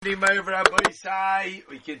We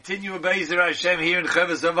continue Be'ezer Hashem here in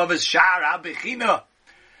Chavos Avavos Shar HaBechina,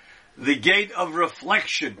 the gate of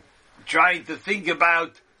reflection, trying to think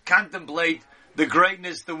about, contemplate the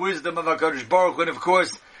greatness, the wisdom of HaKadosh Baruch Hu, and of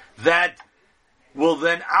course that will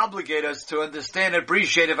then obligate us to understand and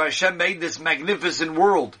appreciate if Hashem made this magnificent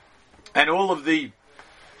world and all of the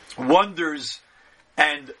wonders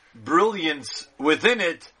and brilliance within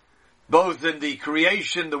it, both in the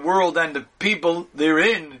creation, the world, and the people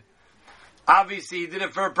therein. Obviously, He did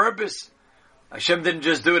it for a purpose. Hashem didn't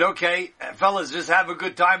just do it, okay, fellas, just have a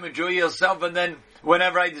good time, enjoy yourself, and then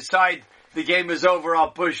whenever I decide the game is over,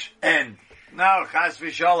 I'll push end. No, Chas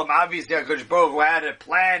v'Shalom, obviously HaKadosh Baruch Hu had a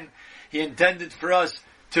plan. He intended for us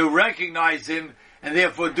to recognize Him, and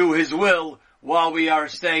therefore do His will while we are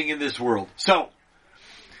staying in this world. So,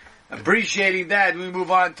 appreciating that, we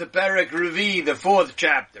move on to PEREK Revi, the 4th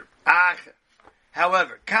chapter.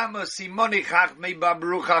 However,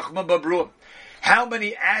 how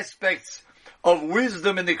many aspects of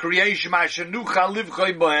wisdom in the creation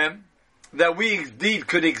that we indeed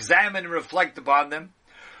could examine and reflect upon them?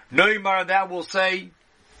 Noimar, that will say,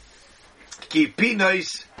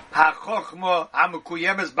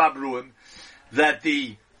 that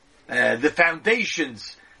the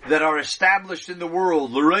foundations that are established in the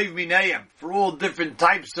world, for all different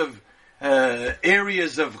types of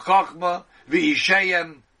areas of Chokhmah,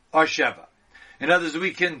 V'Ishayim, or Sheva. In other words,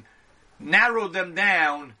 we can narrow them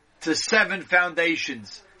down to 7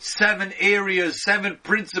 foundations, 7 areas, 7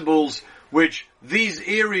 principles, which these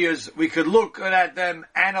areas, we could look at them,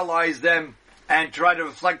 analyze them, and try to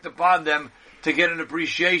reflect upon them to get an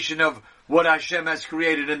appreciation of what Hashem has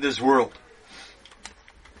created in this world.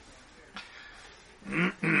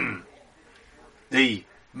 The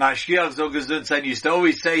Mashiach Zogazunsan used to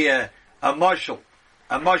always say a mashal,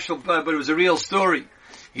 but it was a real story.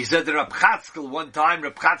 He said that Reb Chatzkel one time,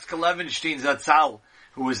 Reb Chatzkel Levenstein Zatzal,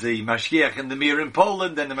 who was the Mashiach in the Mir in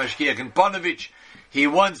Poland and the Mashiach in Ponovich, he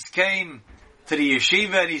once came to the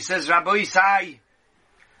yeshiva and he says, Rabbi Isai,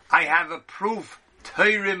 I have a proof,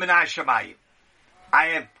 Torah min hashamayim.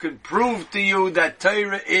 I can prove to you that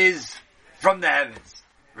Torah is from the heavens.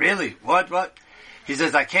 Really? What? He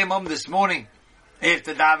says, I came home this morning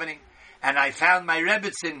after davening and I found my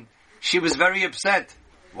Rebbetzin. She was very upset.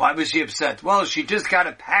 Why was she upset? Well, she just got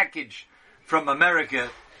a package from America.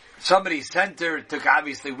 Somebody sent her. It took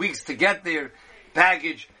obviously weeks to get their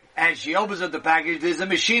package. And she opens up the package. There's a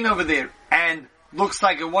machine over there. And looks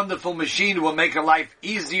like a wonderful machine. It will make her life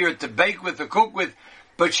easier to bake with or cook with.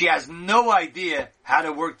 But she has no idea how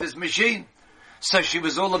to work this machine. So she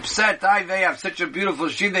was all upset. They have such a beautiful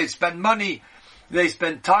machine. They spend money. They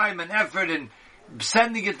spend time and effort in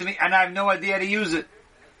sending it to me. And I have no idea how to use it.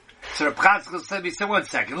 So Reb Chatzkel said, we said, 1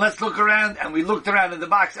 second, let's look around, and we looked around in the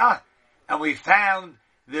box, and we found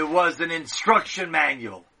there was an instruction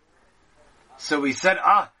manual. So we said,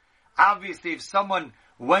 obviously if someone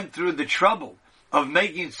went through the trouble of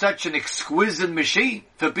making such an exquisite machine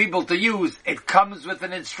for people to use, it comes with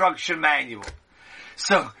an instruction manual.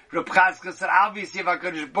 So Reb Chatzkel said, obviously if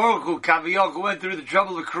HaKadosh Baruch Hu, Kaviyach, went through the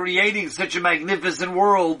trouble of creating such a magnificent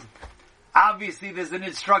world, obviously there's an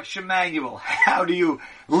instruction manual. How do you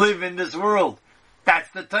live in this world? That's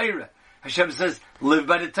the Torah. Hashem says, live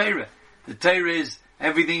by the Torah. The Torah is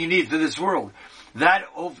everything you need for this world. That,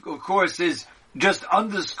 of course, is just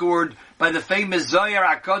underscored by the famous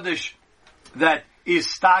Zohar HaKadosh that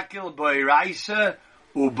Istakil B'Iraisa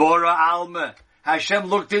Ubora Alma. Hashem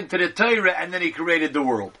looked into the Torah and then He created the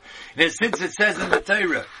world. And since it says in the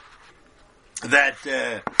Torah that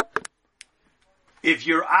if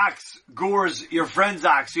your ox gores your friend's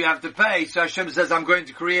ox, you have to pay. So Hashem says, I'm going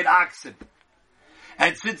to create oxen.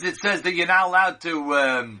 And since it says that you're not allowed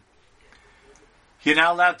to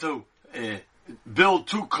build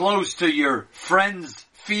too close to your friend's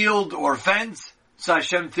field or fence, so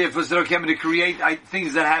Hashem therefore said, okay, I'm going to create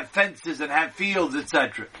things that have fences and have fields,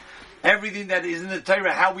 etc. Everything that is in the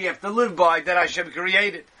Torah, how we have to live by, that Hashem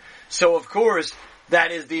created. So of course,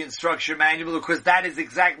 that is the instruction manual, because that is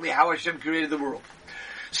exactly how Hashem created the world.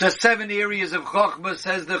 So 7 areas of Chokhmah,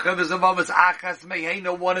 says the Chavos Avavos, Achas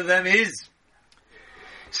Meheina, one of them is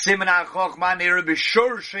Siman HaChokhmah Nera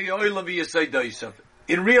B'Shorshei Olam V'Yesodosiv.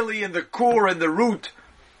 In the core and the root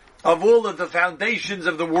of all of the foundations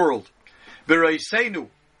of the world. B'Roiseinu,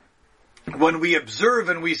 when we observe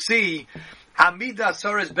and we see Amida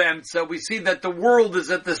Sores B'Emtza, we see that the world is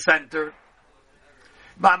at the center.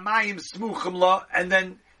 B'Mayim Smuchim La, and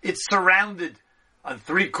then it's surrounded on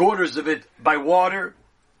 3/4 of it by water.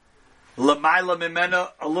 L'mayla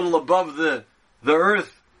Mimena, a little above the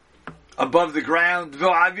earth, above the ground.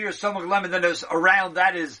 V'Avir Samach Lem, and then around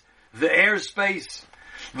that is the airspace.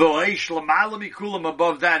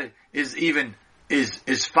 Above that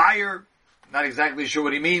is fire. Not exactly sure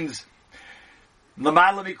what he means. And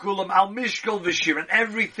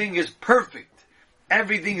everything is perfect.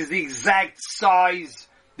 Everything is the exact size,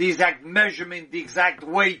 the exact measurement, the exact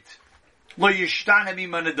weight. And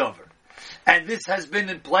this has been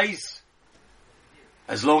in place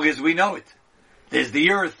as long as we know it. There's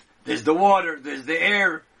the earth, there's the water, there's the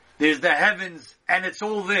air, there's the heavens, and it's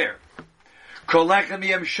all there.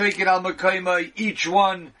 Each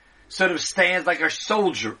one sort of stands like a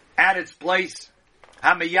soldier at its place.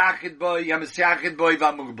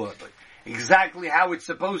 Exactly how it's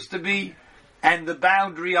supposed to be, and the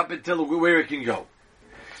boundary up until where it can go.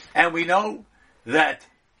 And we know that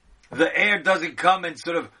the air doesn't come and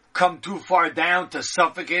sort of come too far down to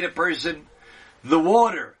suffocate a person. The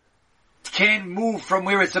water can't move from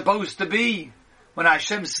where it's supposed to be. When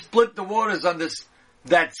Hashem split the waters on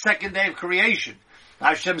that second day of creation,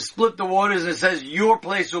 Hashem split the waters and says, your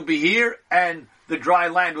place will be here and the dry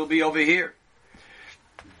land will be over here.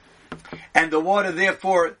 And the water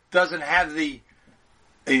therefore doesn't have the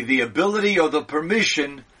ability or the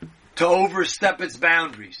permission to overstep its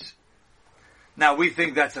boundaries. Now we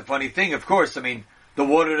think that's a funny thing, of course. I mean, the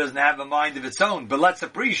water doesn't have a mind of its own, but let's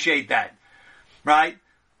appreciate that, right?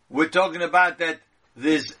 We're talking about that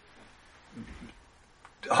there's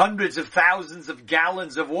hundreds of thousands of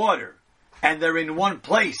gallons of water, and they're in one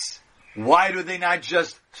place. Why do they not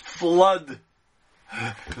just flood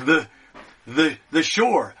the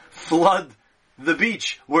shore, flood the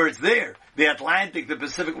beach where it's there, the Atlantic, the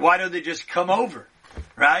Pacific? Why don't they just come over,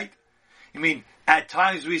 right? I mean, at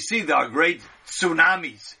times we see there are great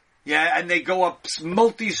tsunamis, yeah, and they go up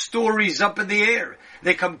multi-stories up in the air.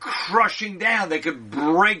 They come crushing down. They could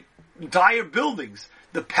break entire buildings.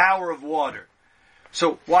 The power of water.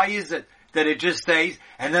 So why is it that it just stays?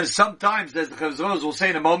 And then sometimes, as the Chazos will say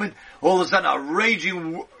in a moment, all of a sudden a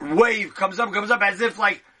raging wave comes up as if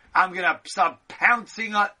like, I'm going to start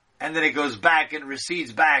pouncing up, and then it goes back and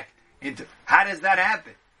recedes back into... How does that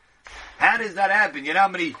happen? How does that happen? You know how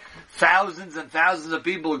many thousands and thousands of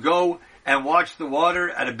people go and watch the water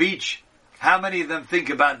at a beach? How many of them think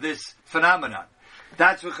about this phenomenon?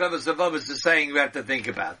 That's what Chavos Avavos is saying we have to think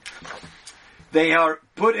about. They are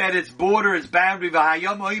put at its border, its boundary.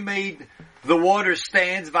 The water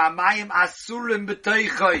stands.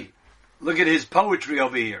 Look at his poetry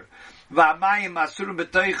over here.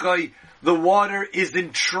 The water is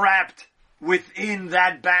entrapped within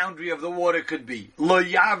that boundary of the water could be. Lo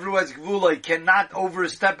yavru es gvuloi, cannot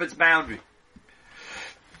overstep its boundary.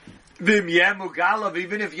 Vim yemu galav,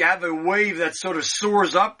 even if you have a wave that sort of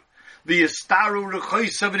soars up, the istaru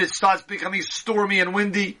rechoisav, and it starts becoming stormy and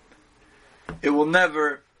windy, it will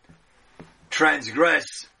never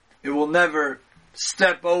transgress, it will never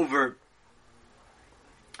step over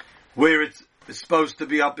where it's supposed to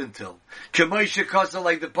be up until. K'moishe kasa,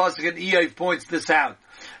 like the pasuk in Eiv points this out.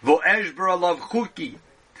 Vo eshber alav chuki,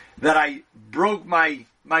 that I broke my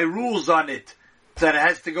rules on it, that it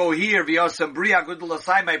has to go here. V'yasam bria gudul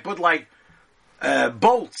asayim, I put like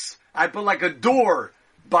bolts. I put like a door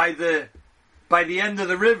by the end of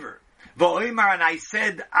the river. V'oimar, and I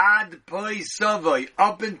said ad poi savoy,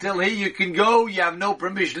 up until here you can go. You have no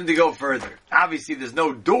permission to go further. Obviously, there's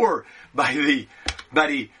no door by the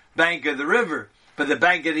bank of the river, but the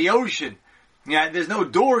bank of the ocean. Yeah, there's no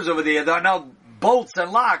doors over there. There are no bolts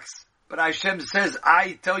and locks. But Hashem says,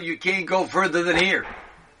 I tell you can't go further than here.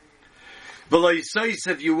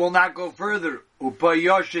 If you will not go further,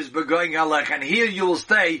 and here you will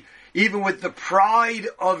stay, even with the pride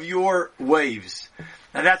of your waves.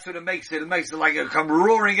 And that's what it makes it. It makes it like it come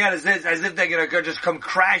roaring out as if they're going to just come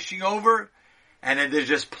crashing over, and then it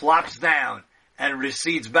just plops down and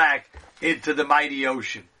recedes back into the mighty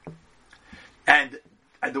ocean. And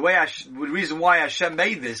the reason why Hashem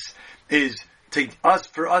made this is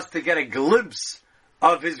for us to get a glimpse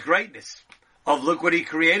of His greatness, of look what He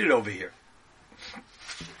created over here.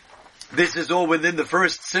 This is all within the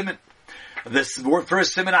first siman. This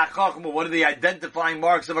first siman HaChachma, one of the identifying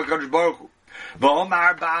marks of HaKadosh Baruch Hu.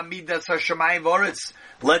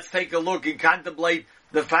 Let's take a look and contemplate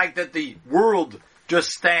the fact that the world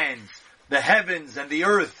just stands. The heavens and the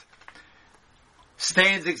earth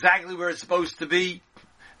stands exactly where it's supposed to be.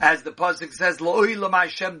 As the pasuk says,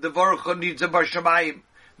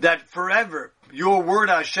 that forever your word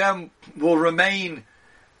Hashem will remain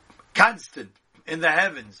constant in the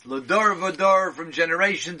heavens. L'dor v'dor, from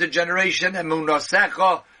generation to generation.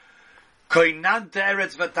 Emunasecha koinanta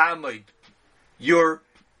eretz v'tamid. Your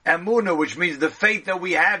emunah, which means the faith that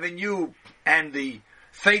we have in you, and the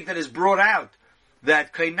faith that is brought out,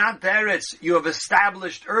 that koinanta eretz, you have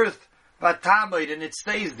established earth v'tamid, and it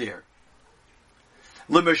stays there.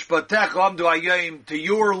 L'mishpatecha amdu hayom, to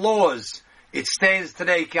your laws, it stands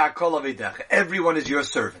today, k'akol avidecha. Everyone is your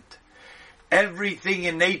servant. Everything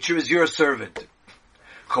in nature is your servant.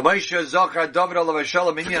 Like he says in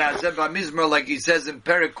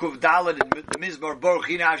PEREK Kuv Dalet in the Mizmor Baruch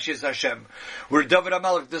Hi Nafshi Hashem, where David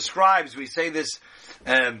HaMelech describes, we say this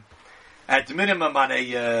at minimum on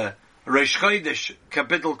a Reish Chodesh,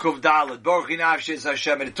 Kapitel Kuv Dalet, Baruch Hi Nafshi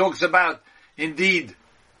Hashem, and it talks about, indeed,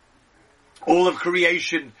 all of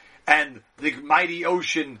creation, and the mighty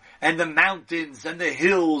ocean, and the mountains, and the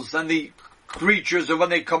hills, and the creatures, and when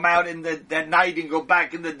they come out in that night and go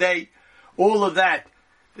back in the day, all of that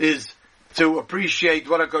is to appreciate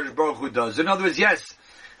what HaKadosh Baruch Hu does. In other words, yes,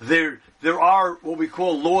 there are what we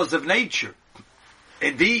call laws of nature.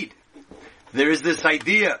 Indeed, there is this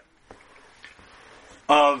idea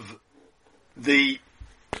of the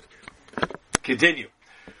continue.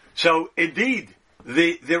 So, indeed,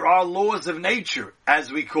 there are laws of nature,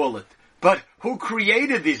 as we call it. But who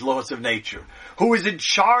created these laws of nature? Who is in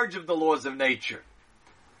charge of the laws of nature?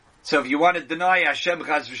 So if you want to deny Hashem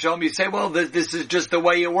Chas v'Shalom, you say, well, this is just the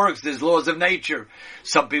way it works. There's laws of nature.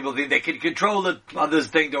 Some people think they can control it. Others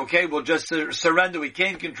think, okay, we'll just surrender. We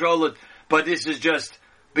can't control it. But this is just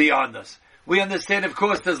beyond us. We understand, of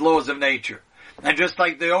course, there's laws of nature. And just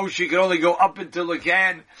like the ocean can only go up until it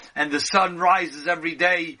can, and the sun rises every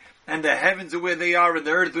day, and the heavens are where they are, and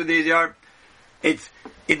the earth where they are,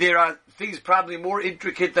 there are things probably more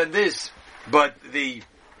intricate than this. But the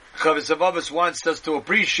Chavos HaLevavos wants us to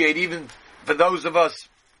appreciate, even for those of us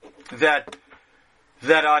that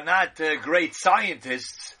are not great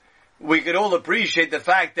scientists, we could all appreciate the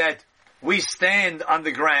fact that we stand on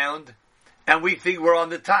the ground and we think we're on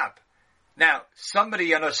the top. Now,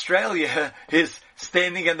 somebody in Australia is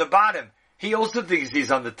standing on the bottom. He also thinks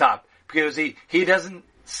he's on the top because he doesn't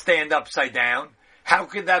stand upside down. How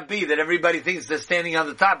could that be that everybody thinks they're standing on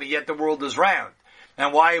the top and yet the world is round?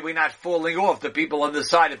 And why are we not falling off, the people on the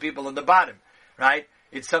side, the people on the bottom, right?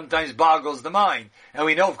 It sometimes boggles the mind. And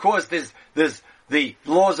we know, of course, there's the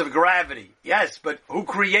laws of gravity. Yes, but who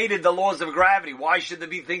created the laws of gravity? Why should there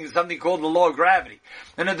be something called the law of gravity?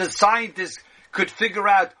 And if the scientists could figure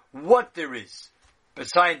out what there is, but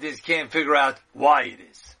scientists can't figure out why it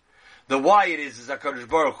is. The why it is HaKadosh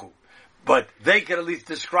Baruch Hu. But they can at least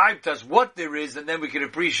describe to us what there is, and then we can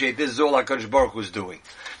appreciate this is all HaKadosh Baruch Hu is doing.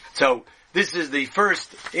 So, this is the first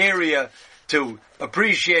area to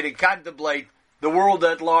appreciate and contemplate the world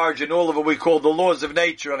at large and all of what we call the laws of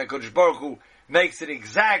nature. And HaKadosh Baruch Hu makes it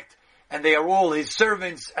exact, and they are all His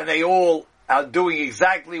servants, and they all are doing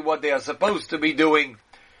exactly what they are supposed to be doing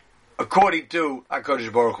according to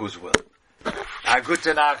HaKadosh Baruch Hu's will. A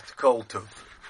gute Nacht, Kol Tov.